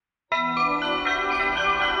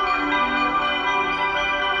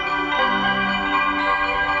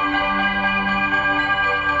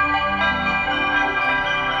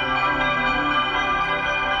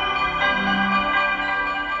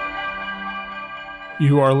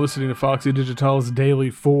You are listening to Foxy Digitalis Daily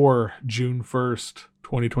for June 1st,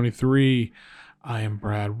 2023. I am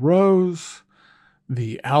Brad Rose.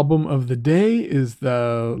 The album of the day is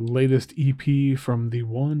the latest EP from the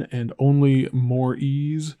one and only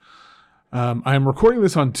eaze. I am recording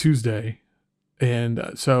this on Tuesday, and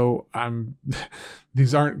so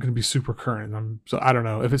these aren't going to be super current. So I don't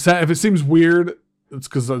know if it seems weird. It's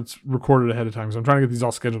because it's recorded ahead of time. So I'm trying to get these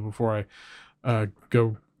all scheduled before I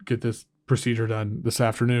go get this procedure done this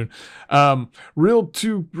afternoon.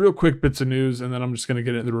 Two real quick bits of news, and then I'm just going to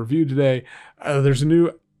get into the review today. There's a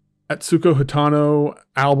new Atsuko Hitano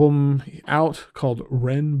album out called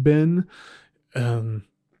Renbin.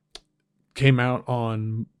 Came out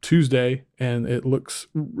on Tuesday, and it looks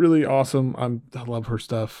really awesome. I love her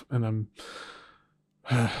stuff, and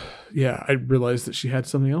I realized that she had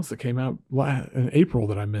something else that came out in April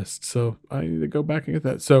that I missed, so I need to go back and get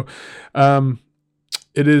that. So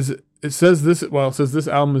it says this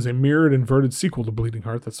album is a mirrored inverted sequel to Bleeding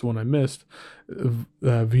Heart. That's the one I missed.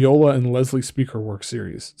 Viola and Leslie Speakerworks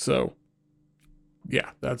series. So yeah,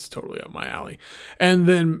 that's totally up my alley. And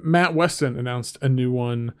then Matt Weston announced a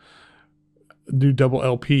new double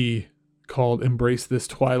LP called Embrace This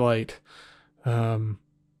Twilight. I'm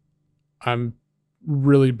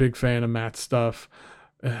really big fan of Matt's stuff.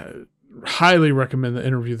 Highly recommend the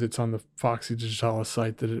interview that's on the Foxy Digitalis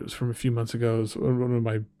site that it was from a few months ago.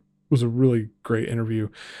 It was a really great interview.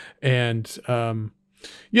 And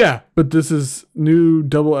but this is new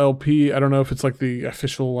double LP. I don't know if it's like the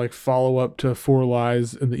official follow-up to Four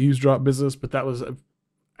Lies in the Eavesdrop Business, but that was an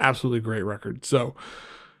absolutely great record. So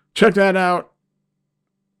check that out.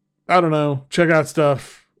 I don't know. Check out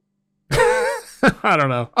stuff. I don't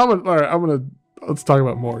know. Let's talk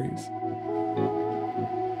about eaze.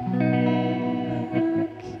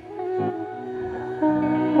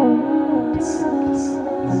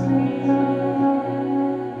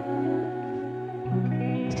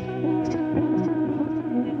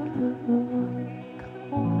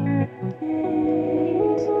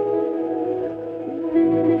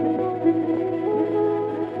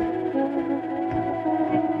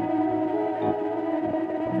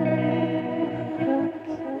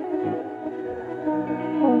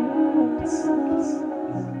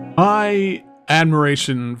 My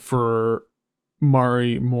admiration for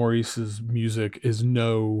Mari Maurice's music is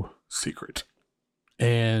no secret.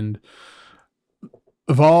 And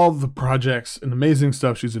of all the projects and amazing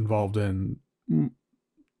stuff she's involved in,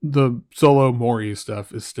 the solo Maurice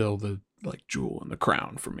stuff is still the jewel in the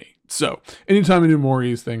crown for me. So anytime a new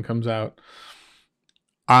Maurice thing comes out,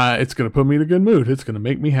 it's going to put me in a good mood. It's going to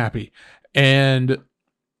make me happy. And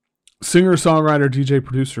singer, songwriter, DJ,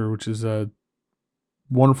 producer, which is a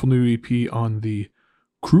wonderful new EP on the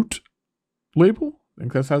Kroot label. I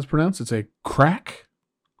think that's how it's pronounced. It's a crack.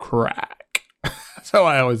 That's how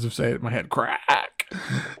I always say it in my head. Crack.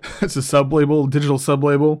 It's a sub-label, digital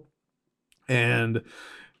sub-label. And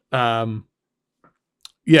I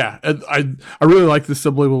really like this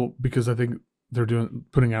sub-label because I think they're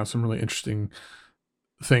putting out some really interesting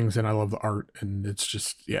things, and I love the art, and it's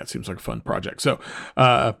just, it seems like a fun project. So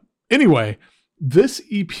anyway, this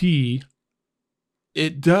EP,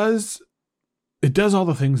 it does all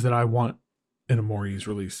the things that I want in a eaze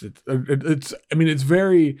release. It's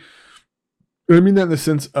very, I mean that in the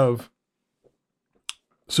sense of,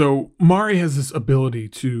 so Mari has this ability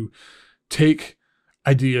to take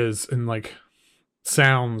ideas and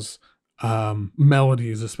sounds,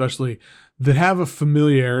 melodies especially, that have a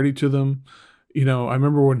familiarity to them. I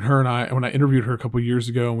remember when I interviewed her a couple years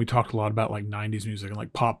ago, and we talked a lot about 90s music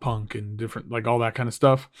and pop punk and different, all that kind of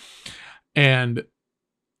stuff. And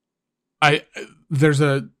I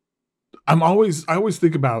always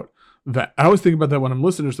think about that. I always think about that when I'm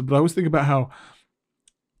listening to stuff, but I always think about how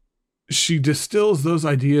she distills those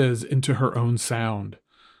ideas into her own sound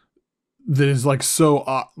that is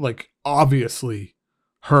so obviously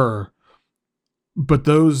her, but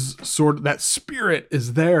that spirit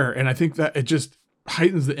is there. And I think that it just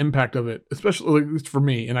heightens the impact of it, especially at least for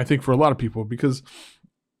me. And I think for a lot of people, because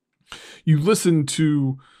you listen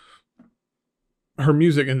to her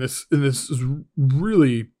music, and this is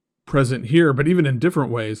really present here, but even in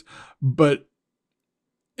different ways. But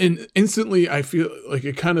instantly, I feel like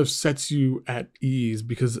it kind of sets you at ease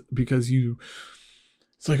because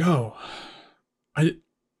it's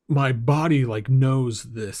my body knows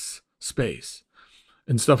this space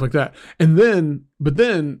and stuff like that.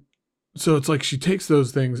 So it's she takes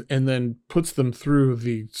those things and then puts them through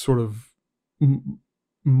the sort of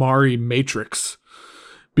Mari matrix,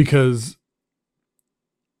 because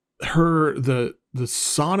the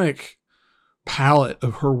sonic palette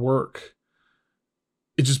of her work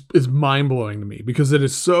it just is mind blowing to me because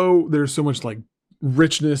there's so much like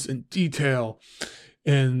richness and detail,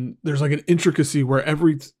 and there's like an intricacy where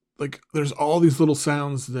there's all these little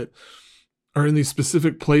sounds that are in these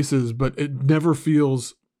specific places, but it never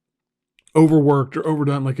feels overworked or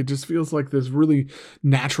overdone. Like it just feels like this really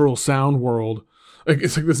natural sound world. Like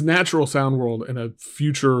it's like this natural sound world in a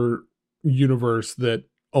future universe that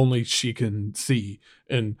only she can see.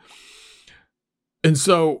 And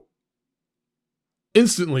so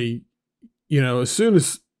instantly, as soon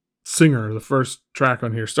as Singer, the first track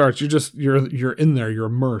on here, starts, you're in there, you're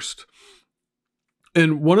immersed.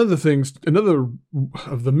 And one of the things, another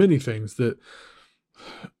of the many things that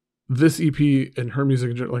this EP and her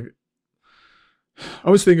music, like, I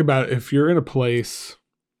always think about if you're in a place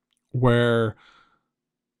where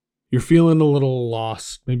you're feeling a little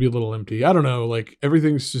lost, maybe a little empty. I don't know, like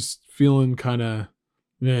everything's just feeling kind of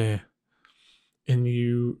meh. And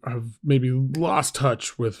you have maybe lost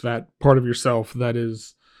touch with that part of yourself that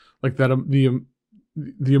is like that,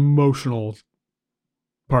 the emotional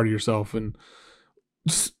part of yourself. And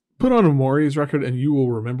just put on a Maury's record and you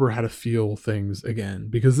will remember how to feel things again,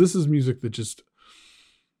 because this is music that just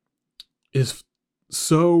is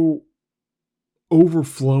so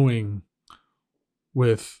overflowing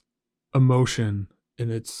with emotion,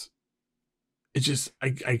 and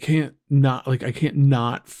I can't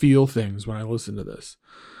not feel things when I listen to this.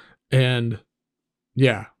 And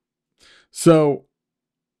yeah. So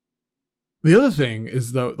the other thing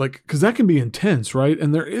is though, like, cause that can be intense, right?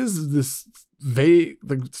 And there is this vague,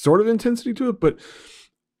 like sort of intensity to it, but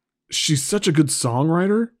she's such a good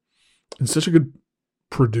songwriter and such a good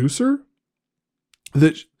producer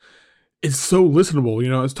that it's so listenable.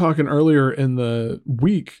 I was talking earlier in the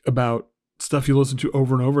week about stuff you listen to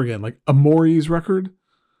over and over again, like a Maury's record,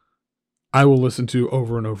 I will listen to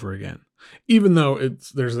over and over again. Even though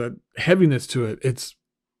there's a heaviness to it, it's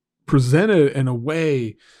presented in a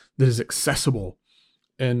way that is accessible.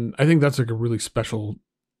 And I think that's like a really special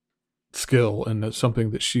skill, and that's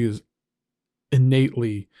something that she is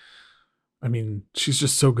innately, she's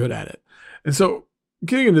just so good at it. And so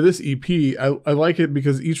getting into this EP, I like it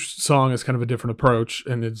because each song is kind of a different approach,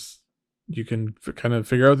 and you can kind of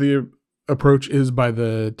figure out the approach is by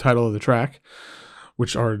the title of the track,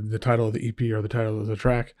 which are the title of the EP or the title of the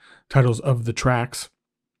track, titles of the tracks.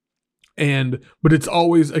 But it's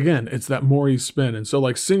always, again, it's that Maury's spin. And so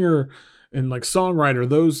like Singer and like songwriter,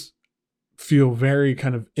 those feel very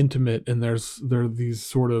kind of intimate, and there are these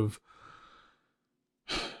sort of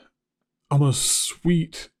almost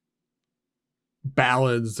sweet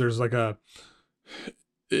ballads. There's like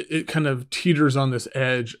it kind of teeters on this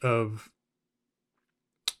edge of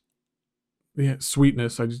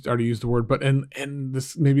sweetness. I just already used the word, but and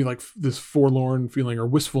this maybe like this forlorn feeling or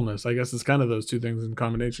wistfulness. I guess it's kind of those two things in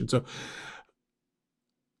combination. So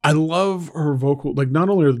I love her vocal. Like not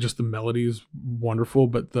only are just the melodies wonderful,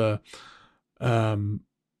 but the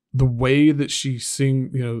way that she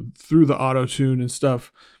sing, through the auto tune and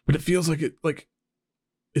stuff. But it feels like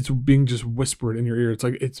it's being just whispered in your ear. It's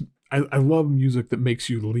like I love music that makes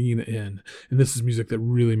you lean in, and this is music that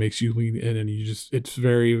really makes you lean in, and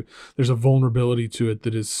there's a vulnerability to it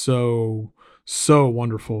that is so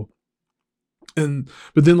wonderful. But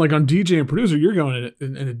then like on DJ and producer, you're going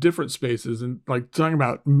in different spaces, and like talking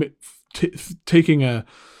about taking a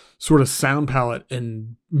sort of sound palette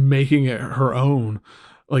and making it her own.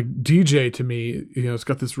 Like DJ to me, it's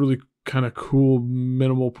got this really kind of cool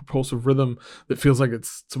minimal propulsive rhythm that feels like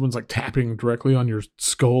someone's like tapping directly on your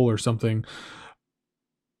skull or something.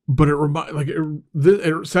 But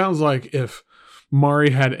it sounds like if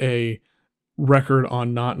Maury had a record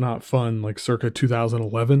on Not Fun like circa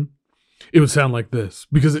 2011, it would sound like this,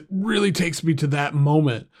 because it really takes me to that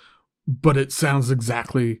moment, but it sounds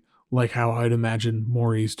exactly like how I'd imagine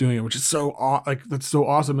Maury's doing it, which is that's so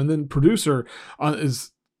awesome. And then producer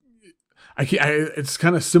is it's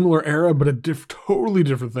kind of similar era, but a totally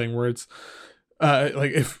different thing, where it's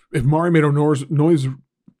like if Maury made a noise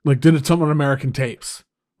like did it something on American Tapes,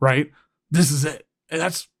 right? This is it, and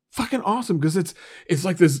that's fucking awesome, because it's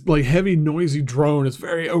like this like heavy noisy drone. It's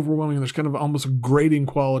very overwhelming. There's kind of almost a grating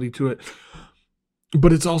quality to it,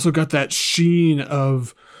 but it's also got that sheen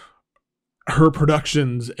of her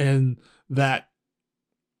productions, and that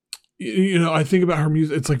I think about her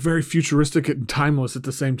music, it's like very futuristic and timeless at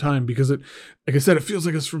the same time, because it, like I said, it feels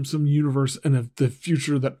like it's from some universe and the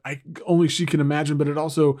future that only she can imagine, but it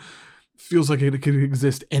also feels like it could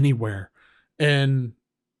exist anywhere. And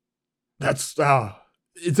that's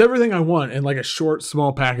it's everything I want in like a short,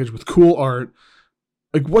 small package with cool art.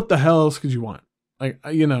 Like what the hell else could you want? Like,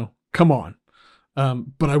 come on.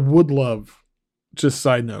 But I would love, just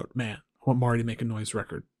side note, man, want Mari to make a noise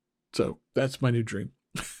record. So that's my new dream.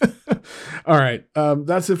 All right.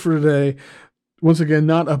 That's it for today. Once again,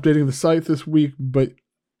 not updating the site this week, but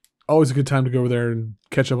always a good time to go over there and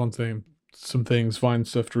catch up on some things, find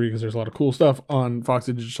stuff to read, because there's a lot of cool stuff on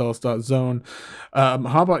foxydigitalis.zone.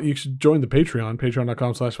 How about you should join the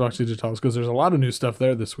patreon.com/foxydigitalis, because there's a lot of new stuff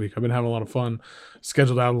there this week. I've been having a lot of fun,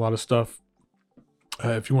 scheduled out a lot of stuff.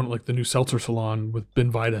 If you want like the new Seltzer Salon with Ben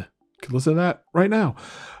Vita, you can listen to that right now.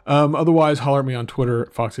 Otherwise, holler at me on Twitter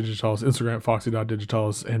at Foxy Digitalis, Instagram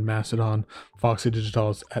foxy.digitalis, and Mastodon Foxy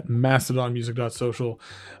Digitalis at mastodonmusic.social.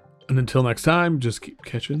 And until next time, just keep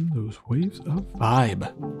catching those waves of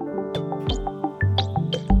vibe.